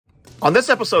On this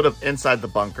episode of Inside the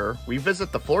Bunker, we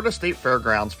visit the Florida State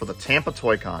Fairgrounds for the Tampa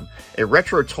Toy Con, a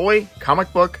retro toy,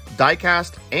 comic book,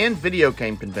 diecast, and video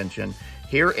game convention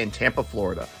here in Tampa,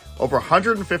 Florida. Over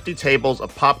 150 tables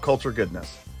of pop culture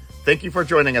goodness. Thank you for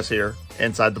joining us here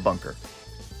inside the bunker.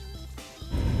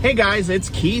 Hey guys, it's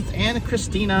Keith and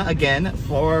Christina again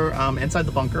for Inside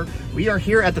the Bunker. We are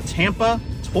here at the Tampa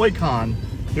Toy Con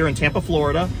here in Tampa,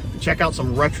 Florida. Check out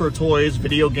some retro toys,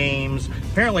 video games.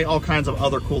 Apparently all kinds of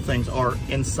other cool things are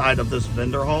inside of this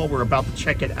vendor hall. We're about to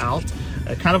check it out.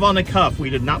 Kind of on the cuff. We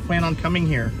did not plan on coming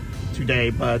here today,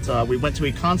 but we went to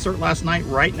a concert last night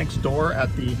right next door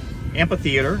at the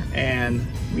amphitheater, and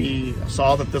we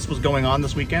saw that this was going on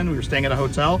this weekend. We were staying at a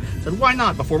hotel. Said, why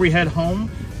not? Before we head home,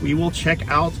 we will check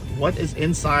out what is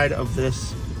inside of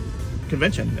this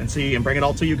convention and bring it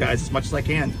all to you guys as much as I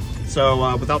can.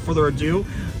 So without further ado,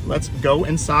 let's go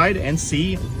inside and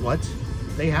see what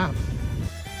they have.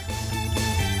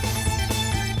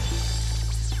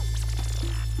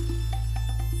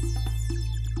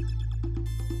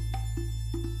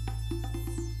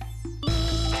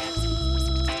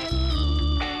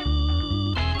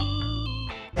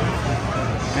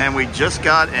 And we just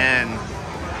got in.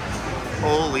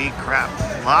 Holy crap,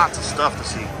 lots of stuff to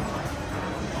see.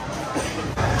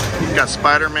 We've got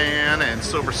Spider-Man and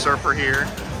Silver Surfer here.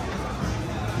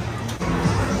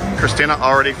 Christina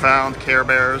already found Care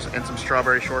Bears and some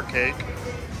strawberry shortcake.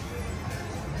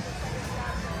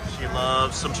 She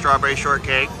loves some strawberry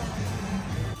shortcake.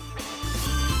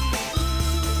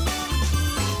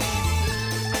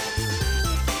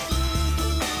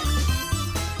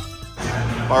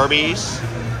 Barbies.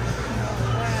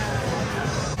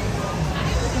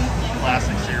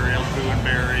 Classic cereal, Boo and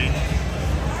Berry.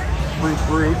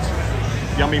 Fruit,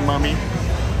 Yummy Mummy.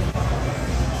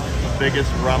 The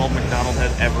biggest Ronald McDonald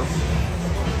head ever.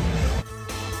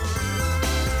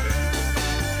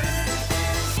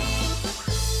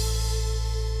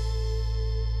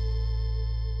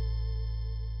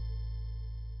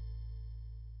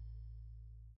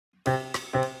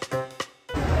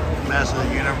 Master of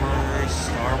the Universe,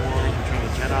 Star Wars, Return of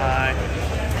the Jedi.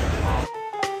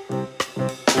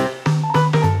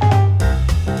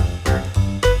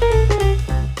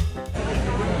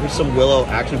 Some Willow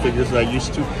action figures that I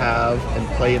used to have and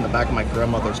play in the back of my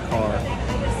grandmother's car.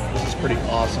 This is pretty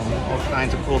awesome. All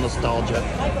kinds of cool nostalgia.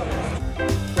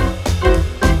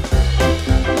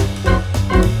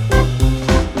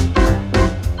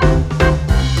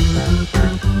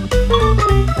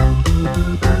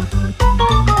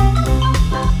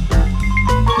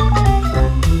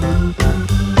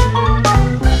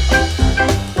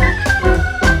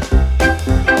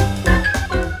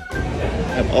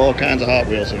 All kinds of Hot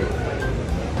Wheels here.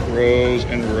 Rows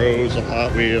and rows of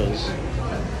Hot Wheels.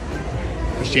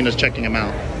 Christina's checking them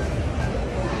out.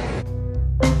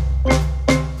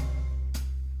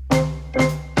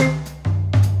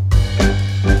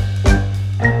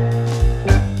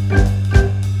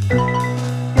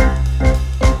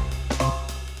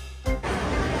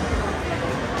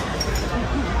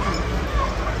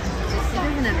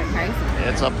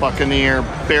 It's a Buccaneer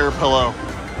bear pillow.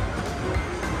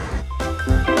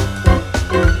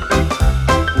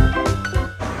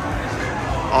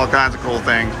 All kinds of cool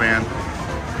things, man.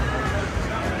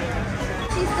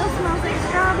 She still smells like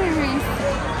strawberries.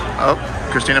 Oh,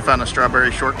 Christina found a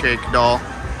strawberry shortcake doll.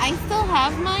 I still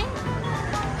have mine,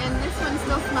 and this one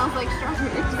still smells like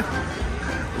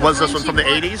strawberries. Was this one from the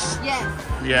 80s? Yes.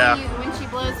 Yeah. When she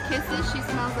blows kisses, she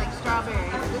smells like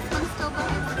strawberries. This one still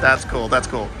does. That's cool, that's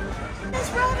cool. It's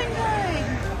Robin Hood.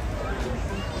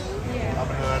 Yeah.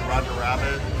 Robin Hood, Roger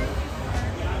Rabbit.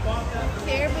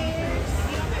 Care Bears.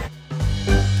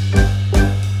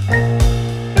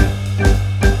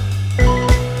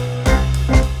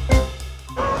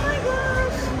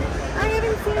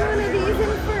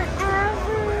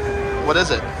 What is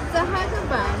it? It's a Hugger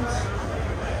Bunch.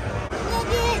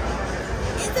 Look it!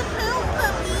 It's a pound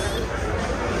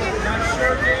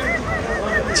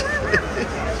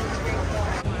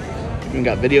puppy! We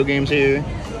got video games here.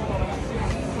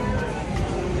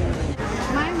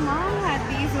 My mom had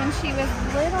these when she was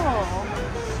little.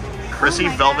 Chrissy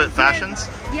Velvet God, Fashions?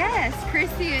 Yes,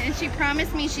 Chrissy, and she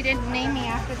promised me she didn't name me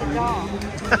after the doll.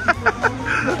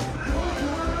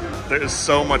 There's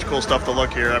so much cool stuff to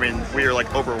look here. I mean, we are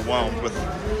like overwhelmed with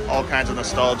all kinds of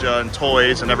nostalgia and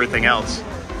toys and everything else.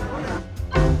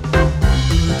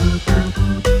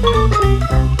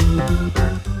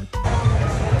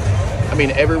 I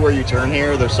mean, everywhere you turn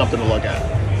here, there's something to look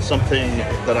at. Something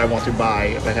that I want to buy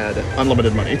if I had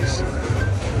unlimited money. These are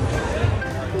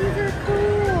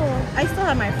cool. I still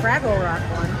have my Fraggle Rock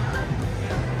one.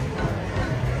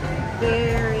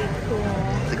 Very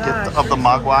cool. Look at of the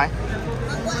Mogwai?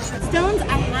 Stones,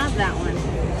 I have that one.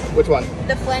 Which one?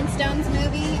 The Flintstones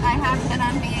movie, I have it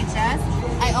on VHS.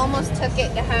 I almost took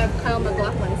it to have Kyle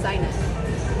MacLachlan sign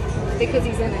it because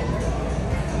he's in it.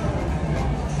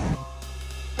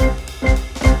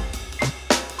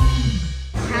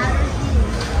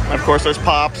 And of course, there's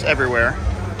Pops everywhere.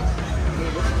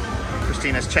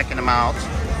 Christina's checking them out.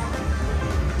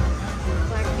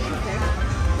 Black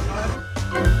Panther.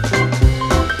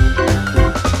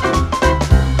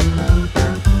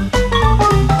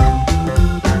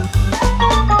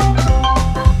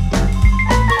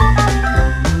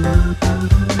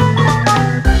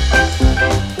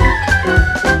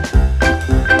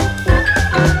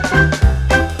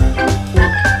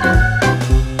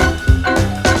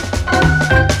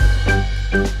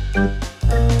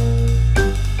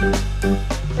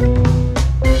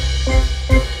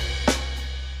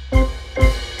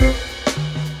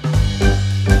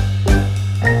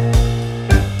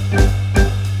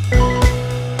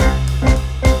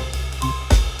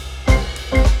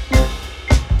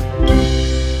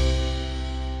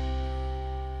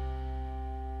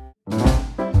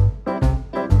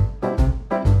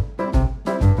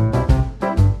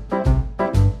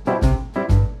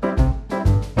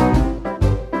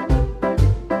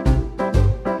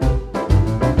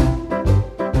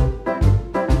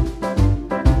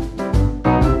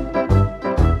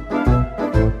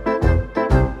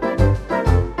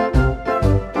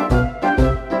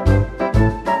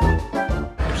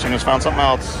 Just found something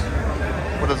else.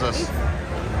 What is this?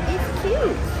 It's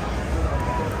cute.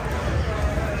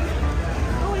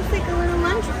 Oh, it's like a little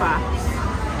lunchbox.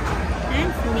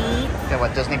 That's neat. Yeah,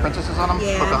 what, Disney princesses on them?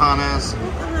 Yeah. Pocahontas.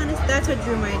 Pocahontas. That's what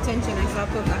drew my attention. I saw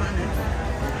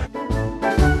Pocahontas.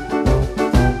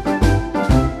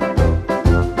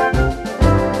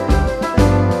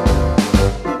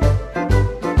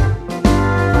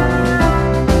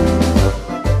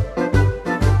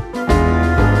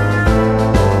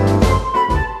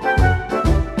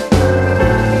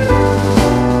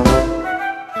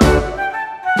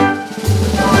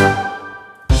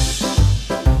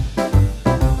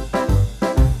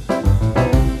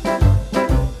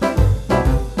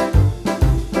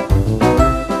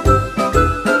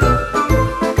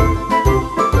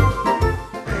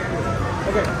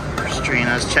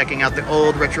 Christina's checking out the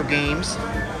old retro games.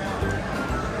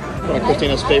 One of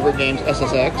Christina's favorite games,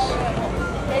 SSX.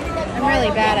 I'm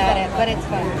really bad at it, but it's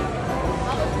fun.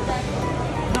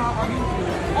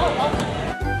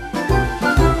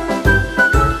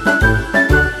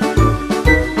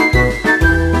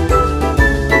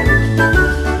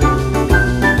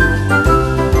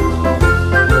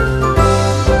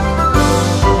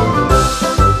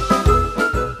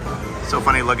 So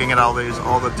funny looking at all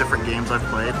the different games I've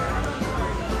played.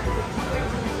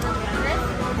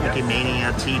 Mickey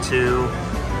Mania, T2,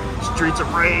 Streets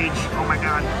of Rage, oh my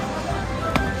god.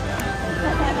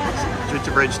 Streets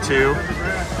of Rage 2,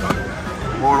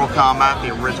 Mortal Kombat,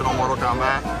 the original Mortal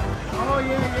Kombat.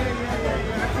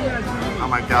 Oh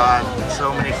my god,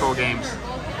 so many cool games.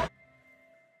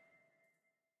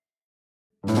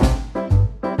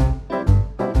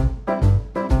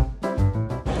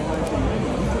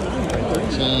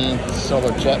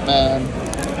 Solar Jetman,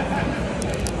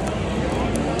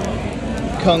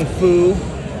 Kung Fu.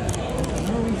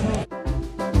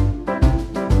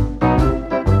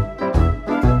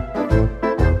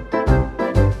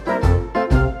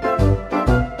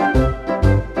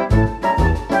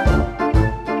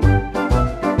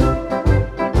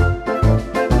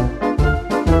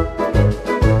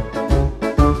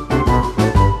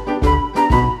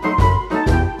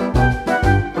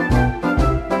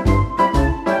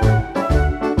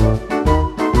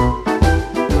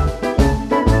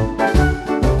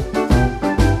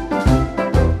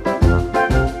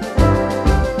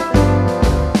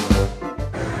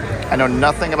 I know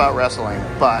nothing about wrestling,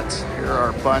 but here are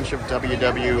a bunch of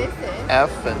WWF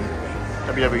and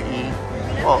WWE.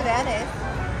 You know Well, who that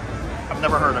is? I've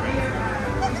never heard of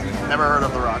it. Never heard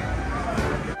of The Rock.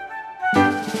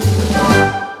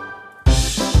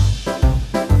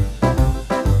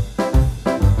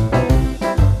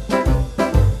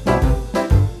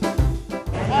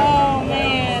 Oh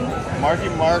man, Marky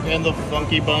Mark and the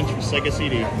Funky Bunch for Sega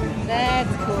CD.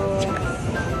 that's cool.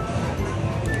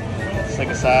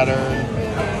 Sega Saturn.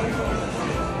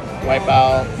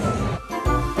 Wipeout.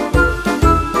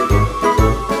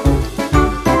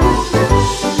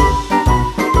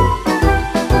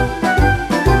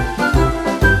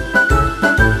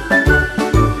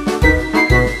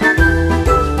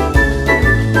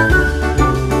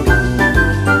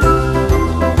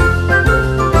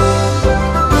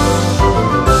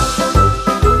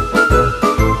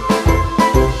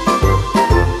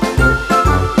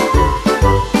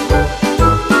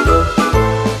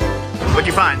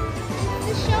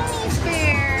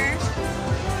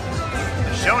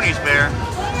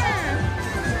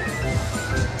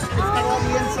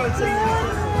 sorts of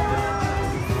messes.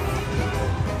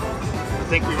 I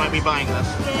think we might be buying this.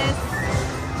 Yes.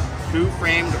 Who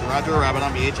Framed Roger Rabbit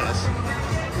on VHS?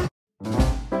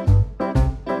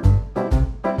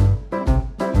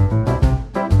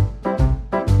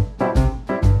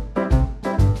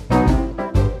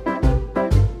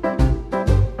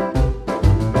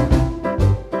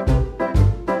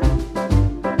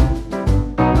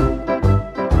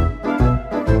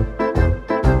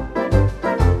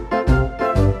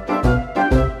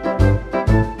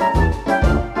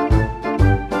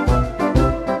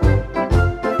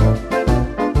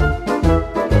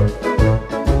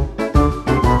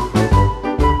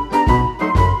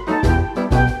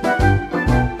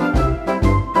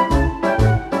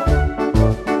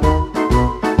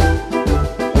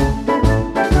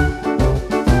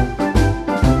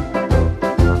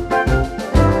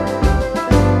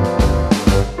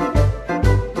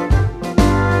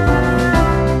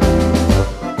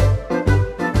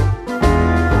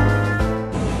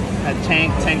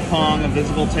 Tank Pong,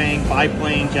 Invisible Tank,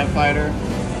 Biplane, Jet Fighter.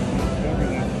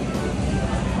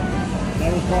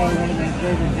 That was probably one of my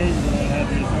favorite games that I had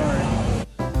the Atari.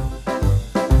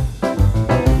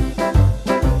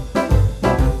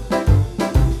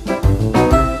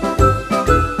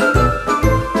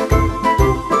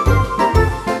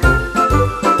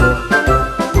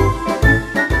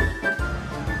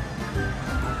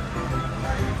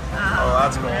 Oh,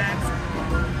 that's cool.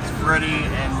 It's Freddy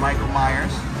and Michael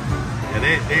Myers. Yeah,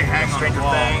 they hang on Stranger the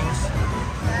wall. Things.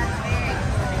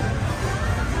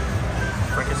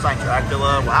 Frankenstein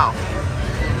Dracula. Wow.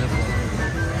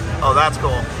 Oh, that's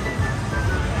cool.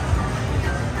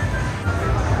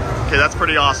 Okay, that's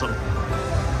pretty awesome.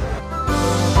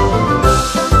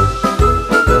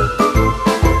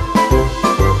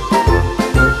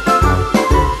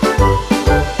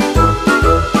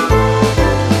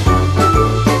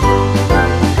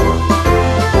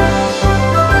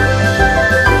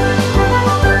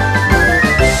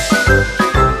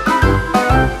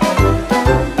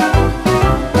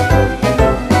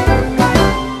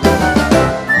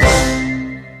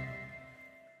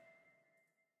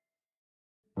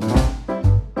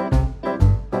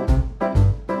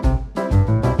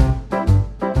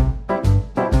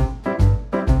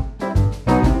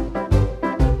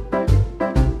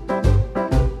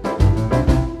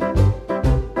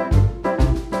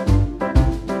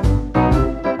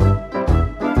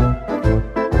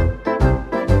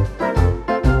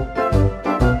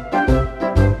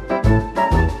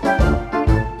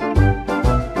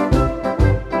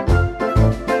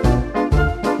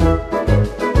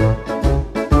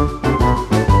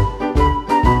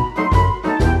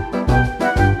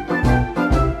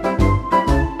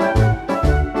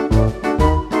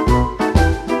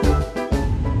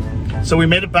 So we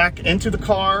made it back into the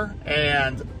car,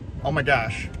 and oh my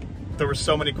gosh, there were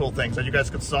so many cool things that you guys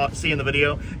could see in the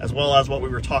video, as well as what we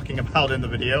were talking about in the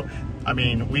video. I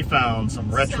mean, we found some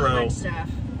retro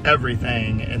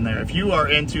everything in there. If you are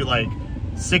into like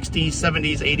 60s,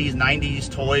 70s, 80s, 90s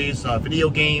toys, video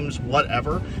games,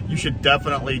 whatever, you should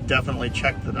definitely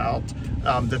check that out.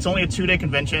 It's only a 2-day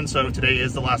convention, so today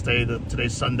is the last day.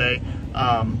 Today's Sunday,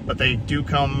 but they do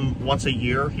come once a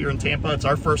year here in Tampa. It's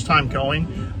our first time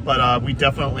going, but we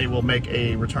definitely will make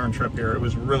a return trip here. It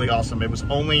was really awesome. It was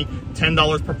only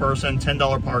 $10 per person,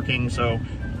 $10 parking, so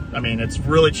I mean, it's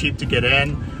really cheap to get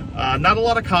in. Not a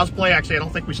lot of cosplay. Actually, I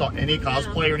don't think we saw any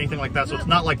cosplay or anything like that, so it's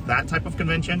not like that type of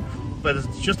convention, but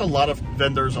it's just a lot of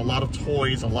vendors, a lot of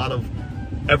toys, a lot of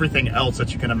everything else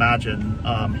that you can imagine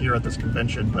here at this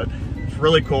convention. But it's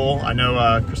really cool. I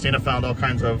know Christina found all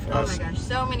kinds of oh my gosh,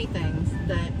 so many things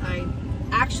that I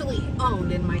actually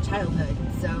owned in my childhood.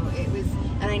 So it was,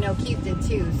 and I know Keith did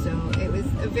too, so it was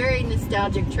a very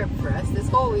nostalgic trip for us this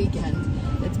whole weekend.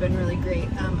 It's been really great.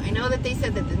 I know that they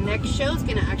said that the next show is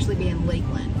going to actually be in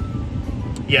Lakeland.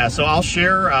 Yeah, so I'll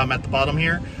share at the bottom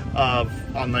here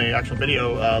on the actual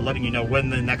video, letting you know when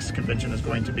the next convention is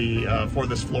going to be for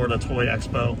this Florida Toy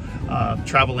Expo,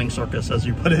 traveling circus, as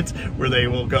you put it, where they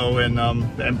will go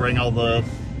and bring all the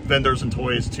vendors and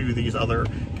toys to these other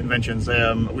conventions.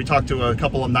 We talked to a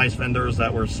couple of nice vendors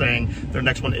that were saying their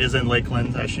next one is in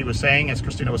Lakeland, as she was saying, as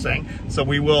Christina was saying. So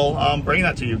we will bring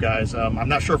that to you guys. I'm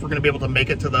not sure if we're going to be able to make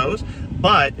it to those,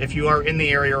 but if you are in the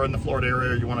area or in the Florida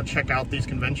area, or you want to check out these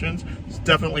conventions, it's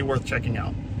definitely worth checking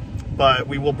out. But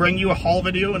we will bring you a haul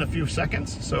video in a few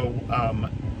seconds. So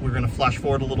we're going to flash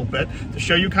forward a little bit to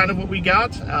show you kind of what we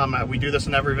got. We do this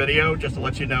in every video just to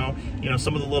let you know,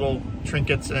 some of the little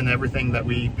trinkets and everything that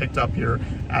we picked up here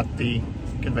at the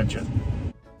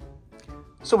convention.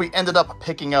 So we ended up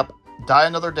picking up Die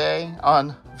Another Day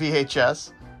on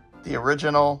VHS, the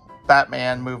original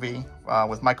Batman movie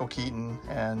with Michael Keaton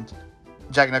and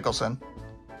Jack Nicholson.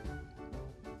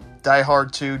 Die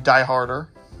Hard 2, Die Harder.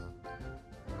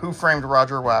 Who Framed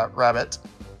Roger Rabbit.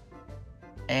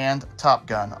 And Top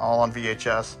Gun, all on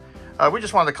VHS. We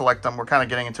just wanted to collect them. We're kind of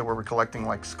getting into where we're collecting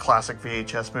like classic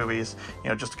VHS movies, you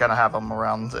know, just to kind of have them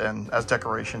around and as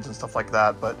decorations and stuff like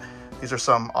that. But these are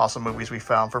some awesome movies we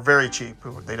found for very cheap.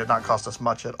 They did not cost us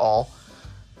much at all.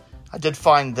 I did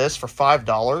find this for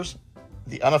 $5,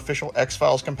 the Unofficial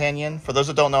X-Files Companion. For those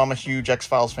that don't know, I'm a huge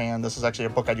X-Files fan. This is actually a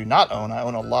book I do not own. I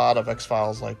own a lot of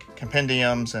X-Files, like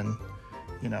compendiums and,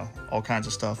 you know, all kinds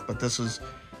of stuff. But this is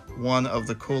one of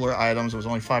the cooler items. It was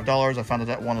only $5. I found it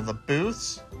at one of the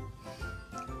booths.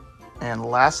 And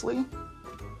lastly,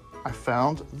 I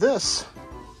found this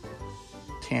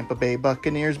Tampa Bay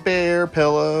Buccaneers bear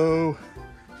pillow.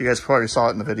 You guys probably saw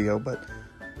it in the video, but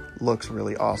looks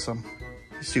really awesome.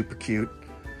 Super cute,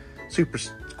 super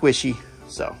squishy.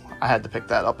 So I had to pick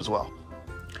that up as well.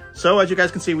 So as you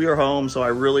guys can see, we are home. So I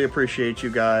really appreciate you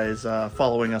guys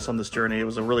following us on this journey. It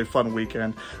was a really fun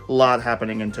weekend. A lot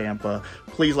happening in Tampa.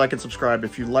 Please like and subscribe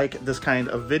if you like this kind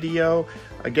of video.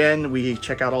 Again, we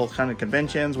check out all kind of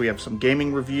conventions. We have some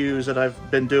gaming reviews that I've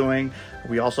been doing.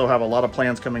 We also have a lot of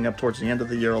plans coming up towards the end of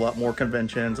the year, a lot more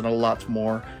conventions and a lot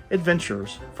more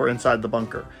adventures for Inside the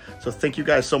Bunker. So thank you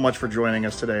guys so much for joining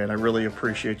us today, and I really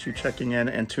appreciate you checking in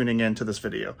and tuning in to this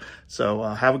video. So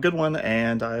have a good one,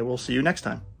 and I will see you next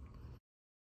time.